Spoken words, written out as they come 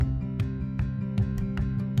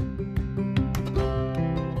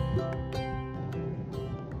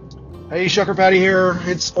Hey, Sugar Patty here.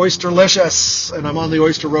 It's Oysterlicious, and I'm on the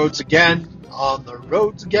oyster roads again. On the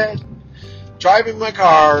roads again. Driving my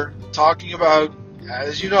car, talking about,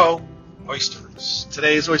 as you know, oysters.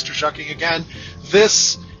 Today is oyster shucking again.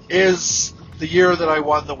 This is the year that I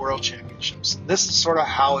won the World Championships. This is sort of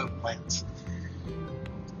how it went.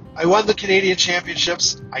 I won the Canadian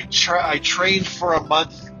Championships. I trained for a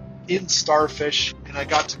month in Starfish, and I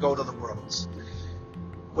got to go to the Worlds.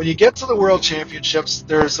 When you get to the World Championships,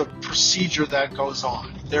 there's a procedure that goes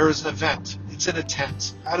on. There is an event. It's in a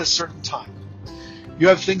tent at a certain time. You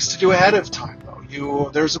have things to do ahead of time, though.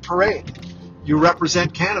 There's a parade. You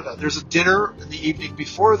represent Canada. There's a dinner in the evening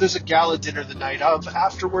before. There's a gala dinner the night of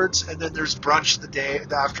afterwards, and then there's brunch the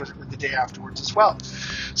day afterwards as well.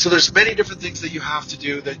 So there's many different things that you have to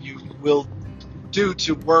do that you will do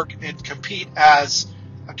to work and compete as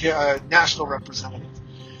a national representative.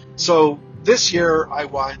 So this year I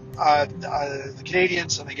won the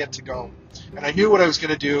Canadians, and I get to go. And I knew what I was going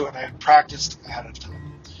to do, and I had practiced ahead of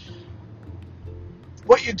time.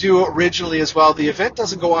 What you do originally as well, the event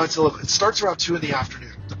doesn't go on until it starts around 2 in the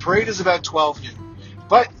afternoon. The parade is about 12 noon.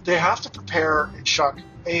 But they have to prepare and shuck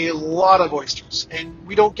a lot of oysters. And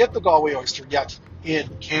we don't get the Galway oyster yet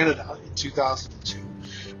in Canada in 2002.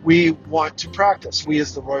 We want to practice. We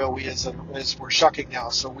as the Royal, as we're shucking now.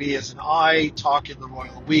 So we as an I talk in the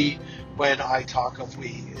Royal we. When I talk of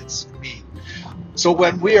we, it's me. So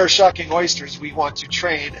when we are shucking oysters, we want to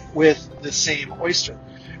train with the same oyster.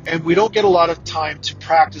 And we don't get a lot of time to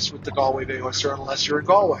practice with the Galway Bay oyster unless you're in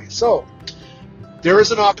Galway. So there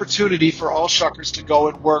is an opportunity for all shuckers to go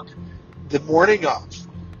and work the morning of.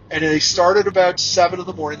 And they start at about 7 in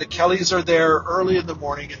the morning. The Kellys are there early in the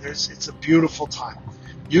morning, and it's a beautiful time.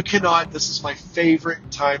 This is my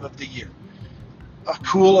favorite time of the year. A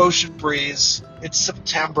cool ocean breeze. It's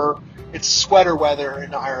September. It's sweater weather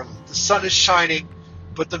in Ireland. The sun is shining,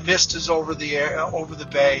 but the mist is over the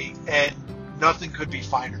bay, and nothing could be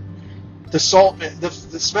finer. The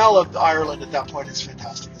smell of Ireland at that point is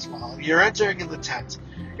fantastic as well. You're entering in the tent.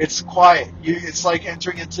 It's quiet. It's like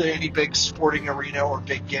entering into any big sporting arena or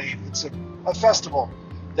big game. It's a festival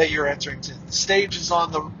that you're entering to. The stage is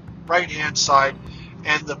on the right-hand side,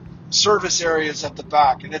 and the service area is at the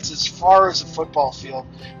back, and it's as far as a football field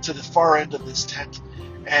to the far end of this tent.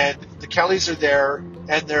 And the Kellys are there,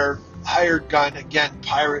 and they're hired gun, again,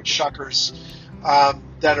 pirate shuckers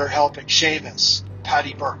that are helping. Seamus,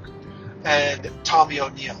 Paddy Burke, and Tommy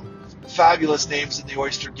O'Neill. Fabulous names in the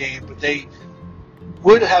oyster game, but they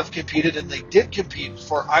would have competed, and they did compete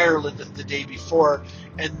for Ireland the day before,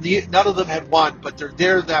 and none of them had won, but they're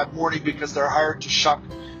there that morning because they're hired to shuck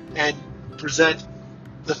and present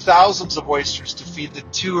the thousands of oysters to feed the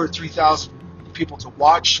 2,000 or 3,000 people to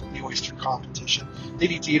watch the oyster competition. They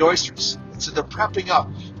need to eat oysters. And so they're prepping up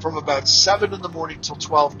from about 7 in the morning till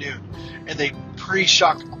 12 noon. And they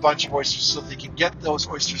pre-shuck a bunch of oysters so they can get those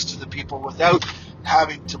oysters to the people without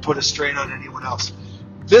having to put a strain on anyone else.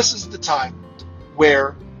 This is the time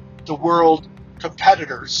where the world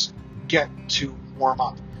competitors get to warm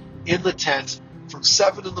up in the tent from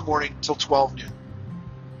 7 in the morning till 12 noon.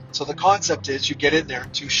 So the concept is you get in there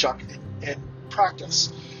to shuck and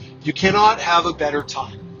practice. You cannot have a better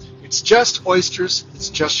time. It's just oysters. It's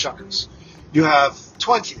just shuckers. You have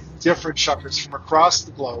 20 different shuckers from across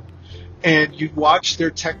the globe, and you watch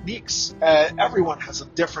their techniques. Everyone has a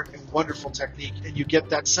different and wonderful technique, and you get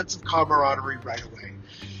that sense of camaraderie right away.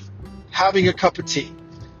 Having a cup of tea,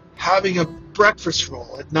 having a breakfast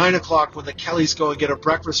roll at 9 o'clock when the Kellys go and get a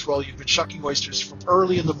breakfast roll. You've been shucking oysters from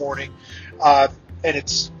early in the morning, and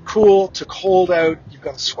it's cool to cold out. You've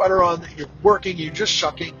got a sweater on, you're working, you're just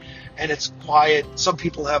shucking, and it's quiet. Some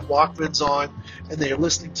people have Walkmans on, and they're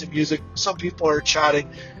listening to music. Some people are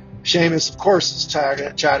chatting. Seamus, of course, is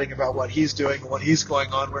chatting about what he's doing and what he's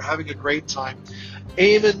going on. We're having a great time.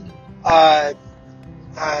 Eamon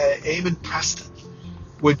Preston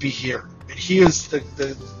would be here, and he is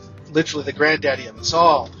literally the granddaddy of us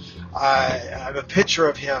all. I have a picture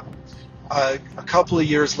of him a couple of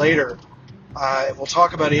years later. We'll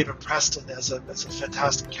talk about Eamon Preston as a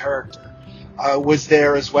fantastic character. Was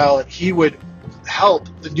there as well, and he would help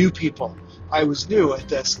the new people. I was new at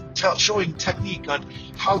this, showing technique on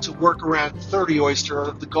how to work around 30 oyster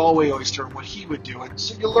or the Galway oyster and what he would do. And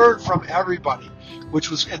so you learn from everybody, and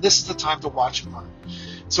this is the time to watch and learn.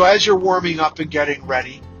 So as you're warming up and getting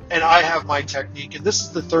ready, and I have my technique, and this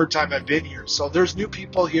is the third time I've been here. So there's new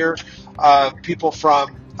people here, people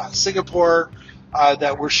from Singapore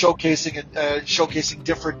that we're showcasing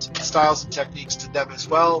different styles and techniques to them as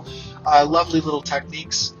well. Lovely little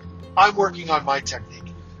techniques. I'm working on my technique.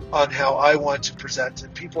 on how I want to present.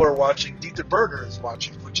 And people are watching. Dieter Berger is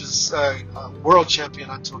watching, which is a world champion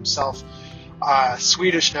unto himself,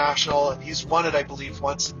 Swedish national, and he's won it, I believe,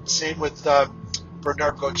 once. And same with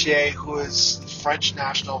Bernard Gauthier, who is French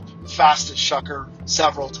national, fastest shucker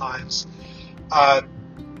several times.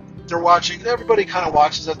 They're watching. Everybody kind of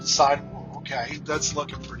watches at the side. Okay, that's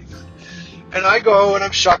looking pretty good. And I go and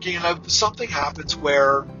I'm shucking, and something happens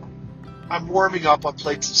where I'm warming up on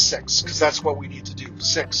plates of 6, because that's what we need to do.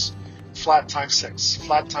 6, flat times 6,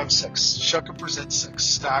 flat times 6. Shuck and present 6.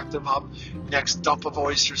 Stack them up. Next dump of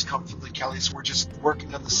oysters come from the Kelly, so we're just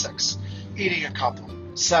working on the 6. Eating a couple.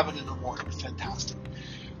 7 in the morning. Fantastic.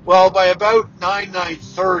 Well, by about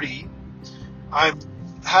 9:30, I've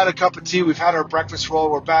had a cup of tea. We've had our breakfast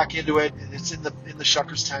roll. We're back into it, and it's in the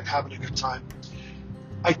shucker's tent, having a good time.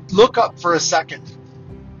 I look up for a second,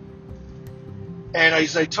 and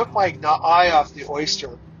as I took my eye off the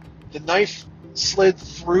oyster, the knife slid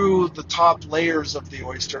through the top layers of the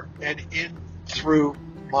oyster and in through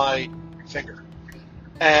my finger.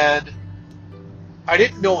 And I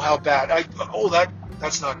didn't know how bad.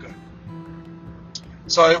 That's not good.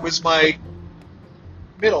 So it was my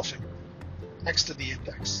middle finger next to the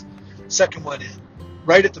index. Second one in,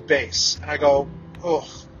 right at the base. And I go, oh,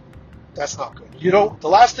 that's not good. The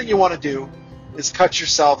last thing you want to do is cut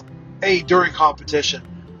yourself, A, during competition,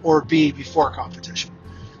 or B, before competition.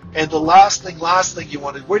 And the last thing you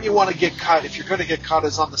want to, when you want to get cut, if you're going to get cut,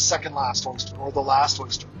 is on the second last oyster or the last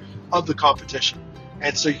oyster of the competition.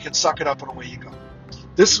 And so you can suck it up and away you go.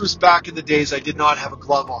 This was back in the days I did not have a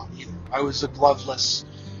glove on either. I was a gloveless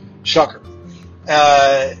shucker.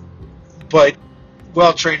 But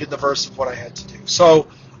well trained in the verse of what I had to do. So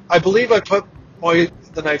I believe I put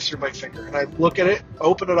the knife through my finger, and I look at it,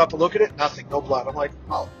 open it up and look at it, nothing, no blood. I'm like,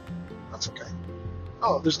 oh, that's okay.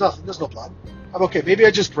 Oh, there's nothing, there's no blood. I'm okay, maybe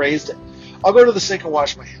I just grazed it. I'll go to the sink and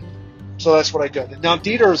wash my hand. So that's what I did. And now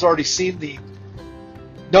Dieter has already seen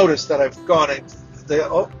notice that I've gone,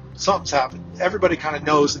 something's happened. Everybody kind of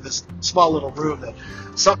knows in this small little room that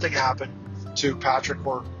something happened to Patrick,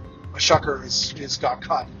 or a shucker is got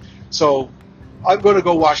cut. So I'm going to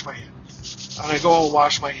go wash my hand. And I go and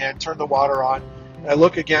wash my hand, turn the water on, and I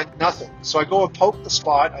look again, nothing. So I go and poke the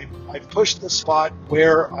spot. I push the spot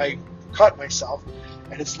where I cut myself,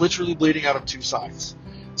 and it's literally bleeding out of 2 sides.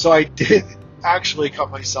 So I did actually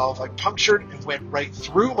cut myself. I punctured and went right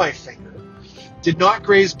through my finger. Did not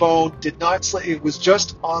graze bone, did not slit. It was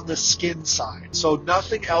just on the skin side. So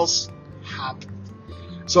nothing else happened.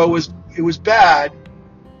 So it was bad,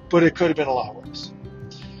 but it could have been a lot worse.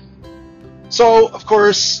 So, of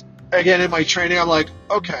course, again, in my training, I'm like,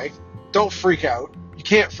 okay, don't freak out. You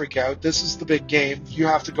can't freak out. This is the big game. You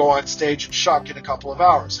have to go on stage and shuck in a couple of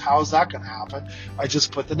hours. How's that going to happen? I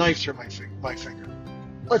just put the knife through my finger.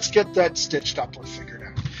 Let's get that stitched up or figured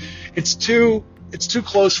out. It's too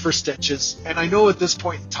close for stitches, and I know at this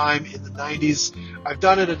point in time in the 90s, I've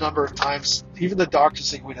done it a number of times. Even the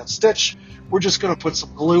doctors think we don't stitch. We're just going to put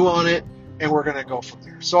some glue on it, and we're going to go from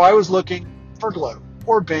there. So I was looking for glue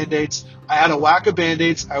or Band-Aids. I had a whack of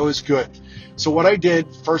Band-Aids. I was good. So what I did,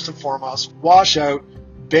 first and foremost, wash out,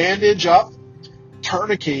 bandage up,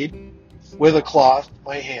 tourniquet with a cloth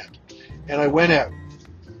my hand. And I went out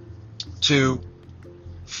to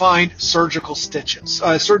find surgical stitches,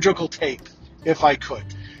 surgical tape, if I could,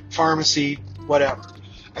 pharmacy, whatever.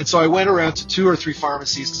 And so I went around to 2 or 3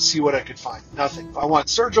 pharmacies to see what I could find. Nothing. I want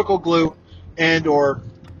surgical glue and or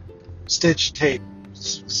stitch tape,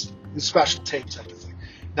 special tape type of thing.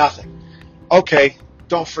 Nothing. Okay,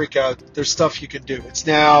 don't freak out. There's stuff you can do. It's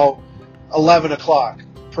now 11 o'clock.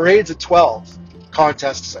 Parade's at 12.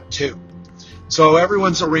 Contest is at 2. So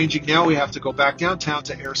everyone's arranging now. We have to go back downtown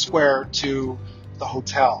to Ayr Square to the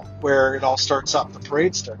hotel where it all starts up. The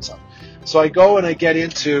parade starts up. So I go and I get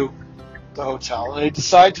into the hotel, and I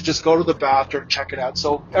decide to just go to the bathroom and check it out.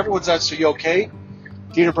 So everyone's asking, "You okay?"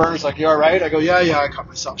 Dieter Berger's like, "You all right?" I go, yeah, I cut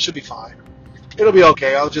myself. Should be fine. It'll be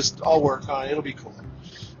okay. I'll work on it. It'll be cool.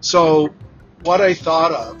 So what I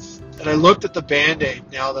thought of, and I looked at the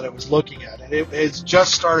Band-Aid now that I was looking at it, it has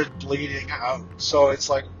just started bleeding out. So it's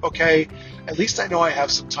like, okay, at least I know I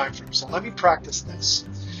have some time for him. So let me practice this.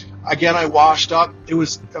 Again, I washed up. It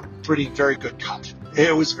was a very good cut.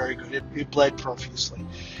 It was very good. It bled profusely.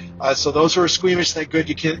 So those who are squeamish, thank good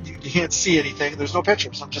you can't see anything. There's no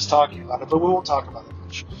pictures. I'm just talking about it, but we won't talk about it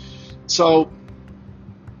much. So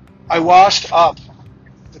I washed up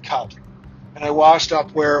the cut, and I washed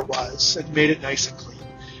up where it was and made it nice and clean.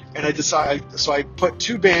 And I put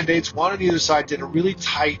 2 Band-Aids, one on either side, did a really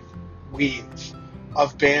tight weave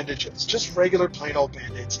of bandages, just regular plain old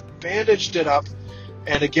Band-Aids. Bandaged it up,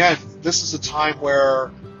 and again, this is a time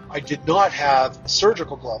where I did not have a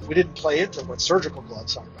surgical glove. We didn't play into what surgical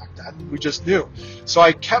gloves are back then. We just knew. So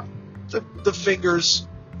I kept the fingers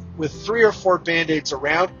with 3 or 4 Band-Aids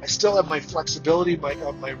around. I still have my flexibility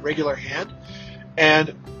of my regular hand,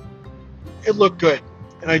 and it looked good.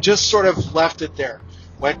 And I just sort of left it there.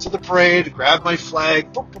 Went to the parade, grabbed my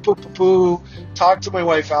flag, talked to my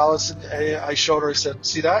wife, Alice, and I showed her, I said,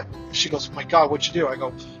 see that? She goes, oh my God, what'd you do? I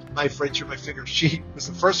go, knife right through my finger. She was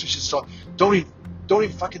the first one she saw. Don't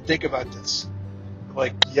even fucking think about this. I'm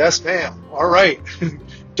like, yes, ma'am. All right.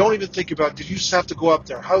 Don't even think about it. Did you just have to go up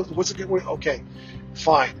there? What's it going to be? Okay,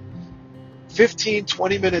 fine. 15,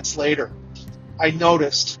 20 minutes later, I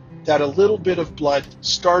noticed that a little bit of blood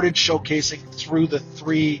started showcasing through the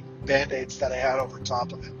 3 Band-Aids that I had over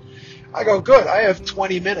top of it. I go, good. I have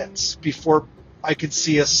 20 minutes before I can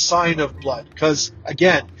see a sign of blood. Because,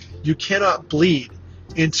 again, you cannot bleed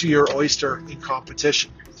into your oyster in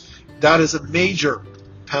competition. That is a major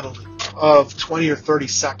penalty of 20 or 30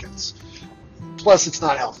 seconds. Plus, it's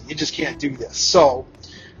not healthy. You just can't do this. So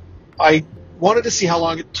I wanted to see how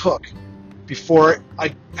long it took before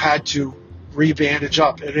I had to re-bandage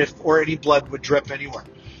up, and if any blood would drip anywhere.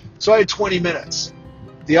 So I had 20 minutes.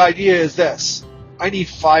 The idea is this. I need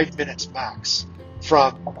 5 minutes max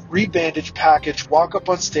from re-bandage, package, walk up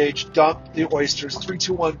on stage, dump the oysters, 3,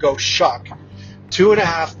 2, 1, go, shuck.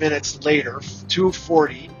 2.5 minutes later,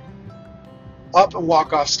 2:40, up and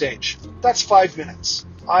walk off stage. That's 5 minutes.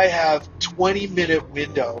 I have 20-minute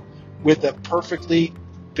window with a perfectly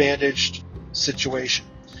bandaged situation.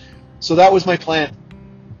 So that was my plan.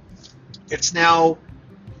 It's now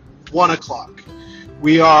 1 o'clock.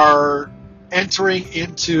 We are entering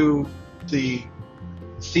into the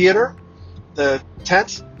theater, the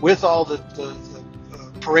tent, with all the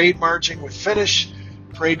parade marching. We finish.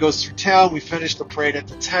 Parade goes through town. We finish the parade at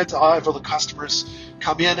the tent. All of the customers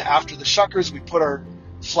come in after the shuckers. We put our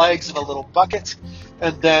flags in a little bucket,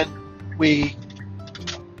 and then we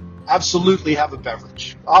absolutely have a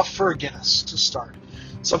beverage. Off for a Guinness to start.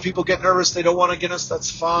 Some people get nervous. They don't want a Guinness.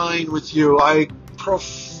 That's fine with you. I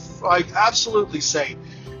absolutely say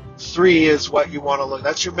 3 is what you want to look.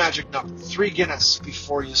 That's your magic number. 3 Guinness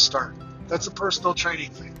before you start. That's a personal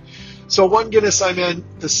training thing. So 1 Guinness I'm in.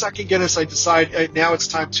 The 2nd Guinness I decide now it's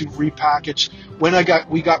time to repackage. When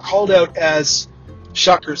we got called out as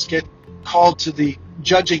shuckers, get called to the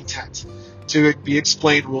judging tent to be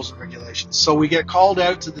explained rules and regulations. So we get called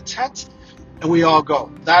out to the tent and we all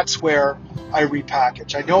go. That's where I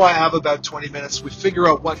repackage. I know I have about 20 minutes. We figure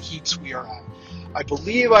out what heats we are at. I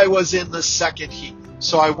believe I was in the 2nd heat.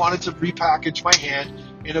 So I wanted to repackage my hand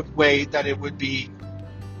in a way that it would be,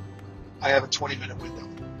 I have a 20-minute window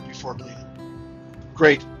before bleeding.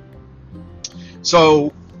 Great.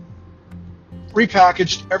 So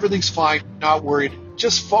repackaged, everything's fine, not worried,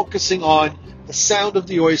 just focusing on the sound of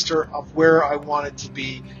the oyster, of where I want it to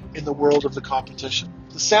be in the world of the competition.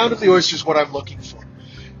 The sound of the oyster is what I'm looking for.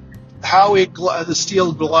 How the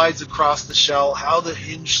steel glides across the shell, how the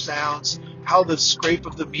hinge sounds, how the scrape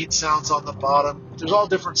of the meat sounds on the bottom. There's all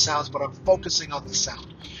different sounds, but I'm focusing on the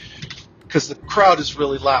sound because the crowd is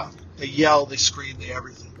really loud. They yell, they scream, they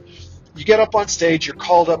everything. You get up on stage, you're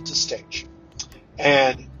called up to stage,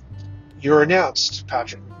 and you're announced,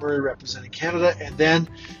 Patrick Murray representing Canada, and then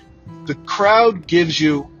the crowd gives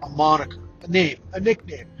you a moniker, a name, a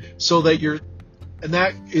nickname, so that and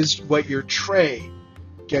that is what your tray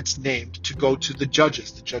gets named to go to the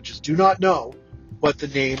judges. The judges do not know what the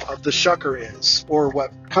name of the shucker is or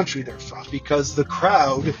what country they're from because the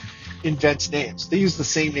crowd invents names. They use the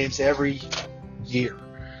same names every year.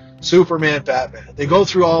 Superman, Batman. They go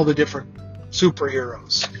through all the different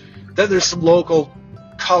superheroes. Then there's some local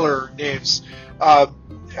color names.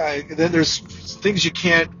 Then there's things you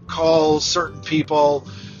can't call certain people.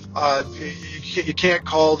 You can't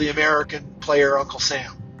call the American player Uncle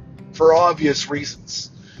Sam for obvious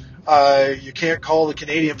reasons. You can't call the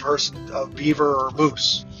Canadian person Beaver or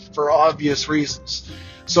Moose for obvious reasons.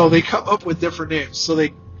 So they come up with different names. So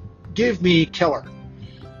they give me Killer.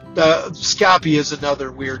 Scappi is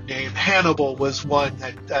another weird name. Hannibal was one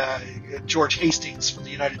that George Hastings from the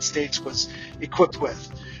United States was equipped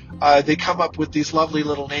with. They come up with these lovely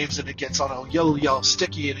little names, and it gets on a yellow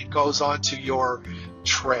sticky, and it goes onto your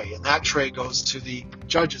tray, and that tray goes to the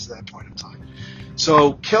judges at that point in time.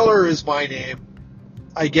 So Killer is my name.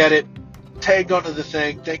 I get it tagged onto the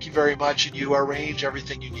thing. Thank you very much, and you arrange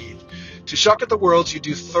everything you need. To Shuck at the Worlds, you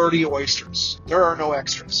do 30 oysters. There are no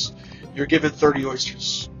extras. You're given 30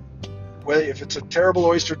 oysters. Well, if it's a terrible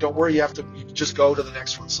oyster, don't worry. You just go to the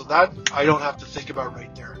next one. So that I don't have to think about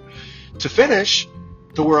right there. To finish,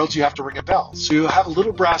 the world, you have to ring a bell. So you have a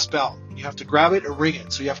little brass bell. You have to grab it and ring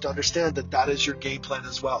it. So you have to understand that that is your game plan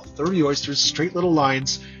as well. 30 oysters, straight little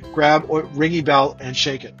lines, grab or ringy bell and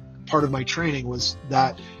shake it. Part of my training was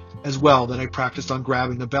that as well, that I practiced on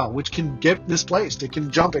grabbing the bell, which can get misplaced. It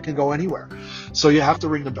can jump. It can go anywhere. So you have to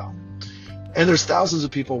ring the bell. And there's thousands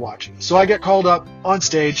of people watching. So I get called up on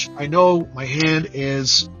stage. I know my hand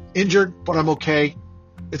is injured, but I'm okay.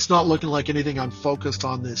 It's not looking like anything. I'm focused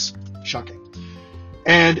on this shucking.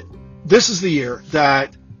 And this is the year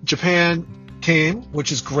that Japan came,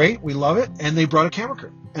 which is great. We love it. And they brought a camera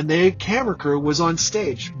crew. And the camera crew was on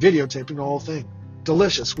stage videotaping the whole thing.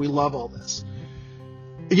 Delicious. We love all this.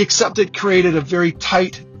 Except it created a very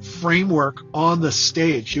tight framework on the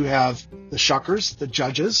stage. You have the shuckers, the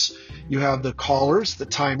judges, you have the callers, the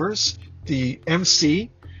timers, the MC,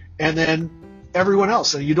 and then everyone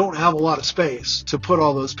else. And you don't have a lot of space to put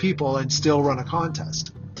all those people and still run a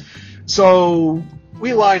contest. So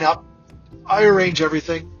we line up. I arrange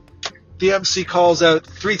everything. The MC calls out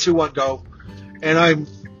 3, 2, 1, go. And I'm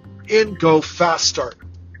in, go, fast start.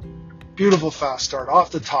 Beautiful fast start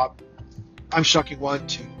off the top. I'm shucking 1,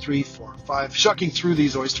 2, 3, 4, 5, shucking through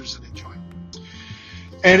these oysters and enjoying.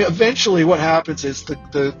 And eventually what happens is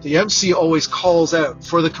the MC always calls out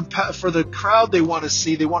for the crowd they want to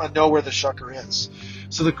see. They want to know where the shucker is.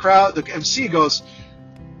 So the MC goes,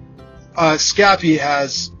 Scappi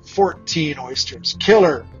has 14 oysters.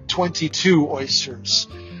 Killer, 22 oysters.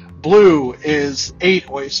 Blue is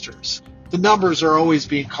 8 oysters. The numbers are always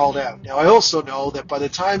being called out. Now, I also know that by the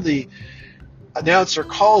time the announcer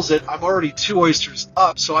calls it, I'm already 2 oysters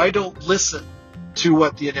up, so I don't listen to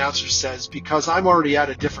what the announcer says because I'm already at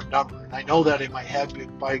a different number. And I know that in my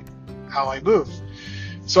head by how I move.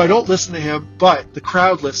 So I don't listen to him, but the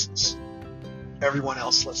crowd listens. Everyone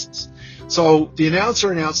else listens. So the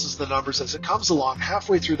announcer announces the numbers as it comes along.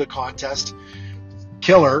 Halfway through the contest,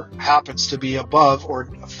 Killer happens to be above or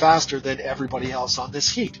faster than everybody else on this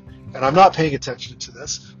heat. And I'm not paying attention to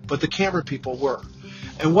this, but the camera people were.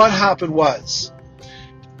 And what happened was,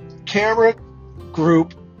 camera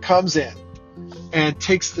group comes in and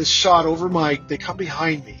takes this shot over they come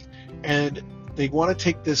behind me, and they want to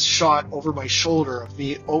take this shot over my shoulder of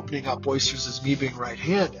me opening up oysters as me being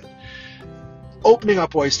right-handed. Opening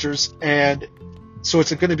up oysters, and so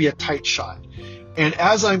it's going to be a tight shot. And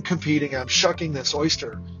as I'm competing, I'm shucking this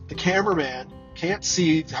oyster. The cameraman can't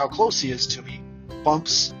see how close he is to me,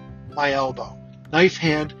 bumps my elbow. Knife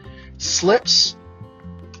hand slips,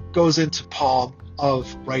 goes into palm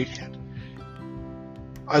of right hand.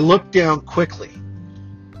 I look down quickly,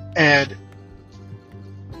 and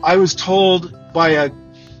I was told by a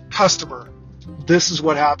customer this is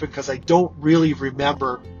what happened because I don't really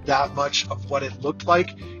remember that much of what it looked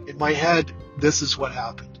like. In my head, this is what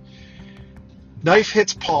happened. Knife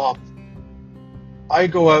hits palm. I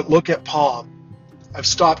go out, look at palm. I've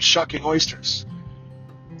stopped shucking oysters.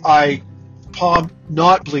 Palm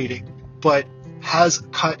not bleeding, but has a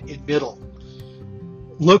cut in middle.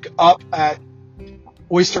 Look up at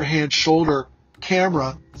oyster hand shoulder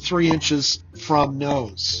camera 3 inches from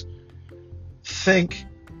nose. Think,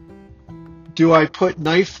 do I put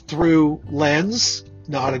knife through lens?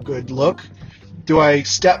 Not a good look. Do I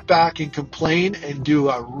step back and complain and do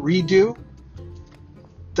a redo?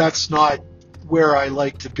 That's not where I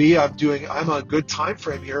like to be. I'm a good time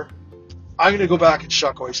frame here. I'm going to go back and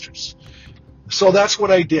shuck oysters. So that's what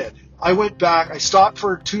I did. I went back, I stopped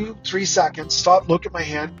for 2-3 seconds, stopped, look at my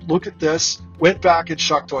hand, look at this, went back and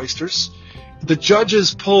shucked oysters. The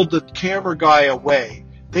judges pulled the camera guy away.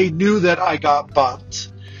 They knew that I got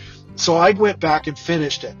bumped. So I went back and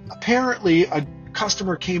finished it. Apparently, a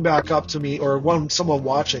customer came back up to me, or someone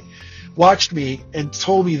watched me and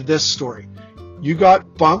told me this story. You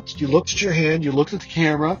got bumped, you looked at your hand, you looked at the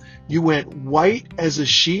camera, you went white as a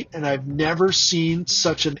sheet, and I've never seen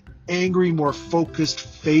such an angry, more focused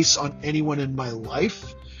face on anyone in my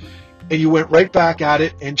life. And you went right back at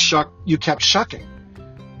it and you kept shucking.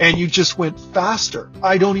 And you just went faster.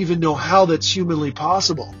 I don't even know how that's humanly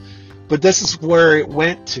possible. But this is where it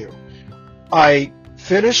went to. I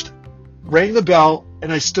finished, rang the bell,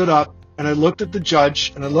 and I stood up, and I looked at the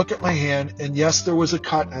judge, and I looked at my hand, and yes, there was a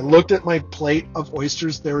cut. And I looked at my plate of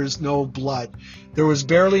oysters. There is no blood. There was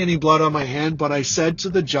barely any blood on my hand, but I said to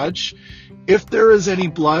the judge, if there is any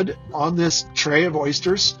blood on this tray of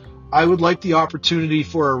oysters, I would like the opportunity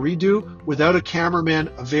for a redo without a cameraman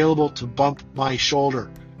available to bump my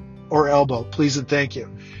shoulder or elbow. Please and thank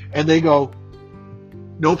you. And they go,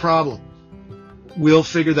 no problem. We'll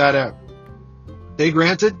figure that out. They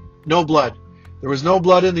granted, no blood. There was no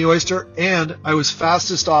blood in the oyster, and I was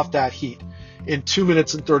fastest off that heat in 2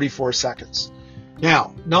 minutes and 34 seconds.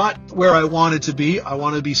 Now, not where I wanted to be. I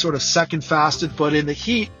want to be sort of second fastest, but in the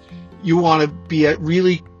heat, you want to be at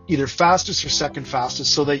really either fastest or second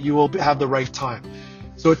fastest so that you will have the right time.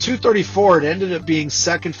 So at 2:34, it ended up being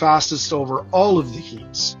second fastest over all of the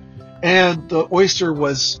heats. And the oyster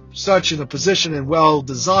was such in a position and well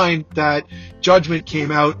designed that judgment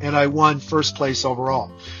came out and I won first place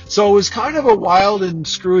overall. So it was kind of a wild and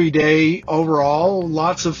screwy day overall,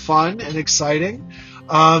 lots of fun and exciting.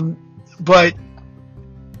 But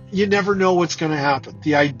you never know what's going to happen.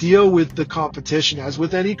 The idea with the competition, as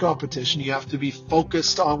with any competition, you have to be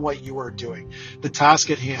focused on what you are doing, the task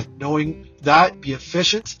at hand, knowing that, be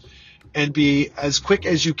efficient and be as quick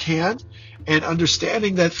as you can, and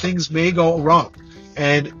understanding that things may go wrong.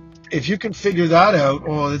 And if you can figure that out,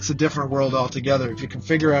 well, it's a different world altogether. If you can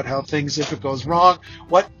figure out how things, if it goes wrong,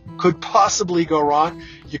 what could possibly go wrong,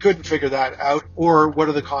 you couldn't figure that out, or what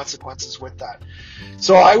are the consequences with that.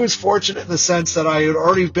 So I was fortunate in the sense that I had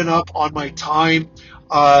already been up on my time.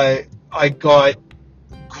 I got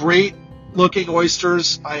great looking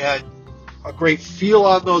oysters. I had a great feel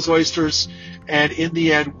on those oysters, and in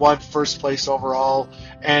the end won first place overall.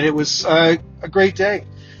 And it was a great day.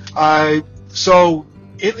 So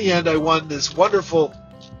in the end, I won this wonderful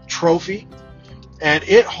trophy, and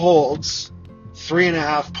it holds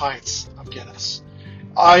 3.5 pints of Guinness.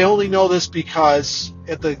 I only know this because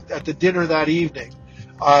at the dinner that evening,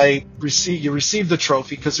 you received the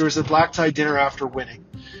trophy because there was a black tie dinner after winning.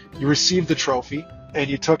 You received the trophy and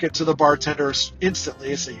you took it to the bartender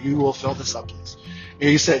instantly and said, "You will fill this up, please." And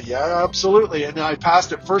he said, "Yeah, absolutely." And I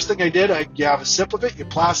passed it. First thing I did, you have a sip of it, you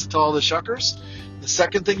pass it to all the shuckers. The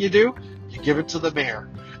second thing you do, you give it to the mayor.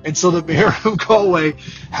 And so the mayor of Galway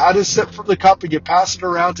had a sip from the cup, and you pass it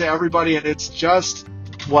around to everybody, and it's just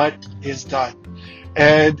what is done.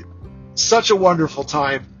 And such a wonderful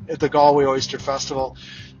time at the Galway Oyster Festival.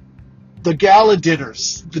 The gala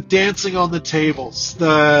dinners, the dancing on the tables,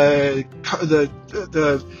 the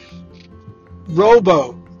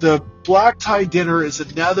rowboat, the black tie dinner is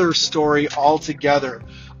another story altogether,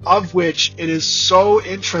 of which it is so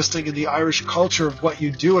interesting in the Irish culture of what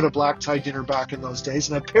you do at a black tie dinner back in those days.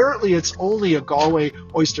 And apparently it's only a Galway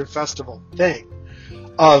Oyster Festival thing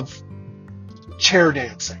of chair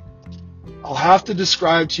dancing. I'll have to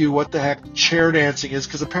describe to you what the heck chair dancing is,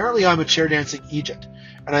 because apparently I'm a chair dancing Egypt,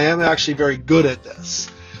 and I am actually very good at this.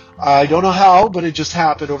 I don't know how, but it just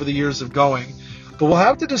happened over the years of going. But we'll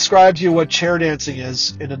have to describe to you what chair dancing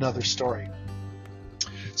is in another story.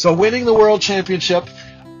 So winning the World Championship,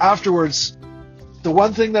 afterwards, the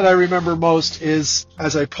one thing that I remember most is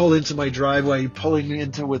as I pull into my driveway, pulling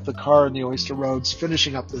into with the car in the Oyster Roads,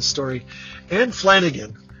 finishing up this story, Anne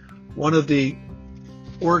Flanagan, one of the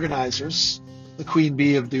organizers, the Queen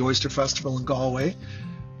Bee of the Oyster Festival in Galway,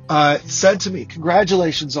 said to me,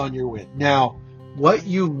 "Congratulations on your win. Now, what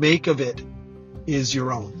you make of it is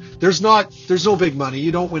your own. There's no big money.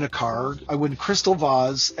 You don't win a car. I win Crystal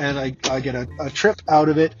Vase, and I get a trip out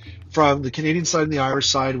of it from the Canadian side and the Irish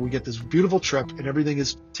side, and we get this beautiful trip, and everything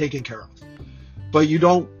is taken care of. But you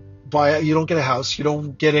don't get a house. You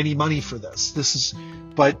don't get any money for this.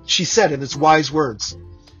 But she said, and it's wise words,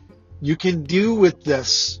 you can do with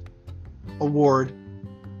this award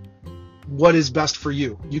what is best for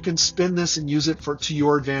you. You can spin this and use it to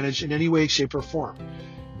your advantage in any way, shape, or form.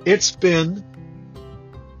 It's been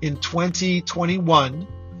in 2021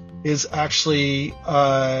 is actually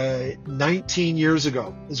 19 years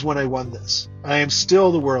ago is when I won this. I am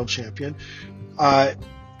still the world champion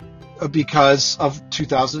because of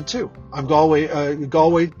 2002. I'm Galway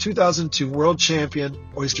 2002 world champion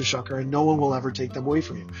oyster shucker, and no one will ever take them away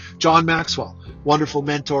from you. John Maxwell, wonderful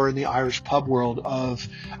mentor in the Irish pub world of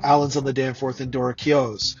Allen's on the Danforth and Dora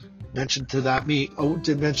Keogh's, mentioned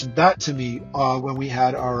that to me when we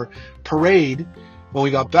had our parade. When we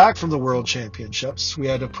got back from the World Championships, we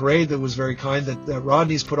had a parade that was very kind that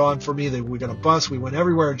Rodney's put on for me. We got a bus. We went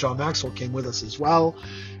everywhere. John Maxwell came with us as well.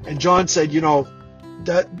 And John said,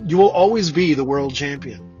 that you will always be the world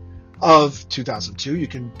champion of 2002. You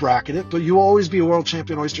can bracket it, but you will always be a world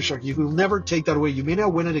champion oyster shark. You will never take that away. You may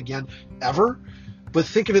not win it again ever, but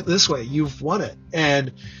think of it this way. You've won it.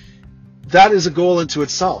 And that is a goal into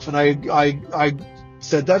itself. And I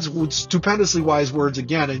said, that's stupendously wise words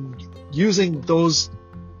again. And using those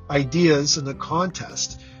ideas in the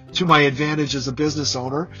contest to my advantage as a business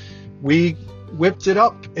owner, we whipped it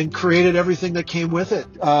up and created everything that came with it.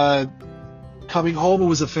 Coming home, it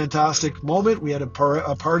was a fantastic moment. We had a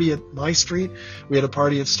party at my street. We had a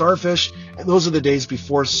party at Starfish. And those are the days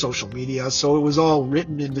before social media. So it was all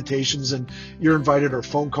written invitations, and you're invited, or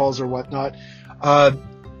phone calls or whatnot. And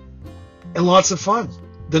lots of fun.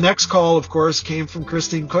 The next call, of course, came from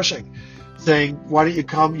Christine Cushing. saying, why don't you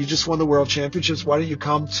come? You just won the World Championships. Why don't you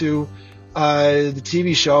come to the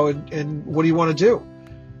TV show and what do you want to do?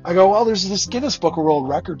 I go, well, there's this Guinness Book of World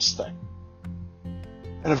Records thing.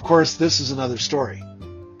 And of course, this is another story.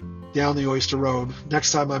 Down the Oyster Road.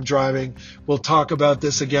 Next time I'm driving, we'll talk about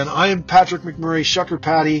this again. I am Patrick McMurray, Shucker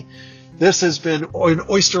Patty. This has been an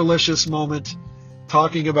Oysterlicious moment,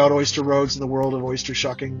 talking about oyster roads in the world of oyster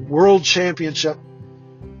shucking. World Championship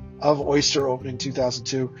of Oyster opening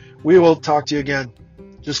 2002. We will talk to you again.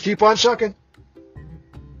 Just keep on shucking.